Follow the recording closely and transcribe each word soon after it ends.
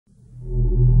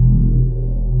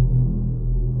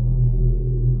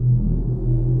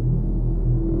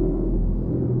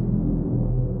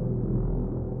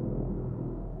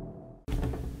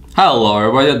Hello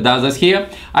everybody, DazLab here.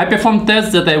 I performed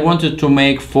tests that I wanted to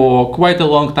make for quite a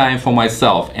long time for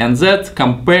myself, and that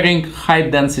comparing high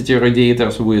density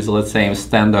radiators with, let's say,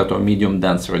 standard or medium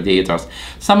dense radiators.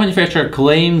 Some manufacturer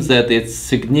claims that it's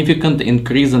significant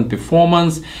increase in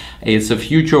performance, it's a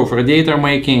future of radiator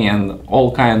making and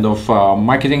all kind of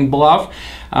marketing bluff,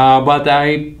 but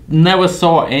I never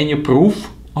saw any proof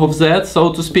of that,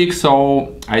 so to speak,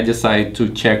 so I decided to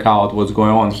check out what's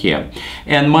going on here.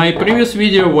 And my previous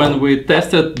video when we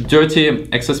tested dirty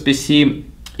XSPC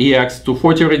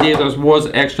EX240 radiators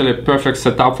was actually a perfect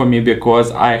setup for me,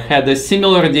 because I had a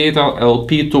similar radiator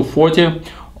LP240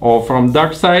 or from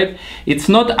DazLab. It's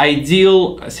not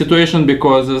ideal situation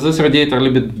because this radiator a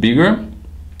little bit bigger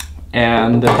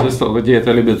and this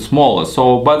radiator a little bit smaller,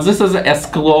 so but this is as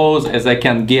close as I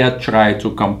can get, try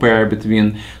to compare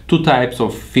between two types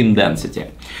of fin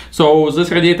density. So this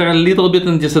radiator a little bit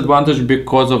in disadvantage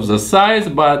because of the size,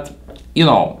 but you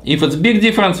know, if it's big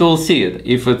difference we'll see it,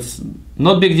 if it's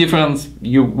not big difference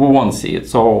we won't see it,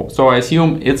 so I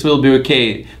assume it will be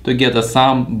okay to get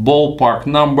some ballpark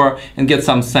number and get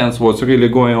some sense what's really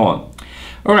going on.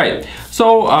 All right,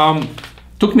 so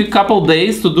took me a couple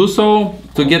days to do so,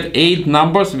 to get 8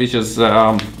 numbers, which is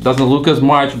doesn't look as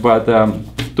much, but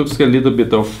took a little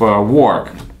bit of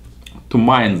work to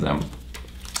mine them.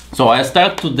 So I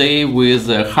start today with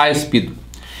a high-speed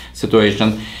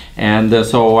situation, and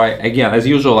so again, as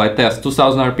usual, I test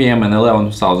 2000 RPM and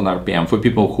 11,000 RPM for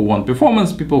people who want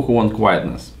performance, people who want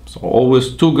quietness. So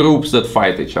always two groups that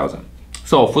fight each other.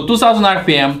 So for 2000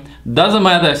 RPM, doesn't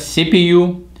matter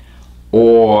CPU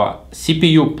or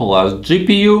CPU plus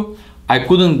GPU, I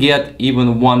couldn't get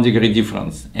even 1 degree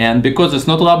difference. And because it's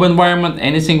not lab environment,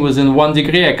 anything within 1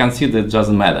 degree I consider it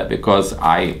doesn't matter, because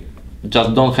I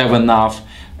just don't have enough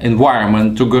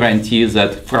environment to guarantee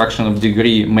that fraction of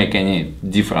degree make any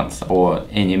difference or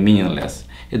any meaningless.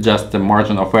 It's just a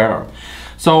margin of error.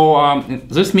 So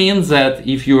this means that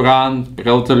if you run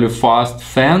relatively fast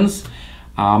fans,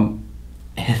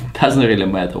 it doesn't really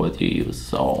matter what you use.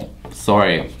 So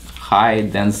sorry, high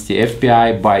density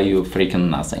FPI buy you freaking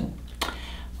nothing.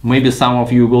 Maybe some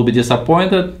of you will be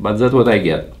disappointed, but that's what I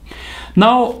get.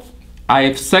 Now I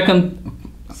have second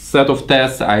set of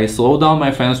tests. I slow down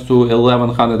my fans to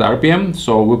 1100 RPM,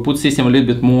 so we put system a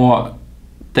little bit more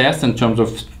test in terms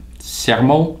of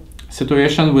thermal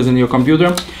situation within your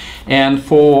computer. And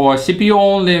for CPU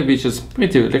only, which is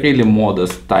really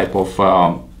modest type of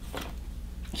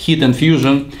heat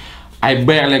infusion, I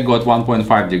barely got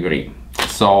 1.5 degree.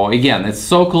 So again, it's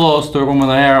so close to room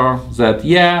and error that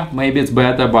yeah, maybe it's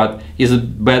better, but is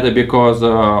it better because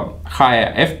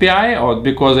higher FPI or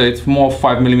because it's more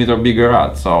 5mm bigger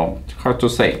rod? So it's hard to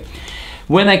say.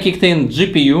 When I kicked in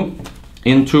GPU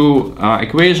into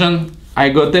equation, I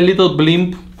got a little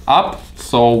blimp up,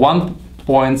 so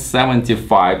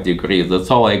 1.75 degrees, that's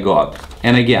all I got.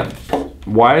 And again,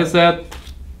 why is that?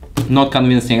 Not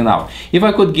convincing enough. If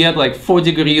I could get like 4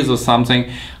 degrees or something,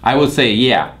 I would say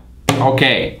yeah,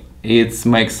 okay, it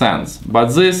makes sense.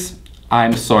 But this,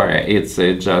 I'm sorry, it's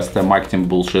just a marketing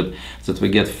bullshit that we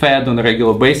get fed on a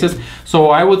regular basis.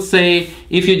 So I would say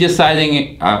if you're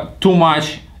deciding too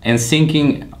much and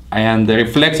thinking and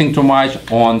reflecting too much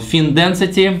on fin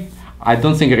density, I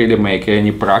don't think it really make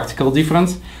any practical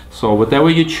difference. So whatever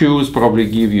you choose probably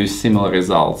give you similar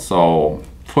results. So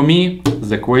for me,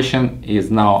 the question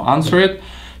is now answered.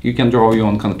 You can draw your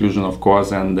own conclusion, of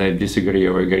course, and disagree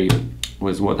or agree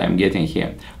with what I'm getting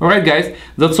here. Alright guys,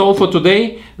 that's all for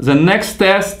today. The next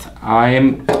test, I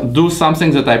do something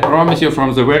that I promised you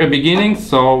from the very beginning.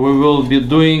 So we will be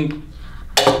doing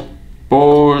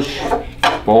push,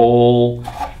 pull,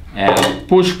 and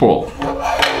push-pull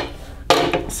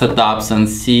setups and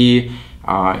see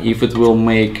if it will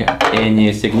make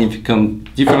any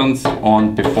significant difference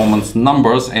on performance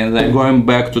numbers. And I'm going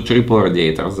back to triple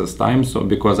radiators this time, so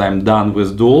because I'm done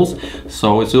with duals,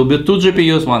 so it will be 2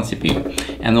 GPUs, 1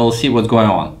 CPU, and we'll see what's going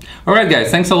on. Alright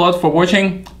guys, thanks a lot for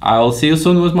watching. I'll see you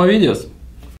soon with more videos.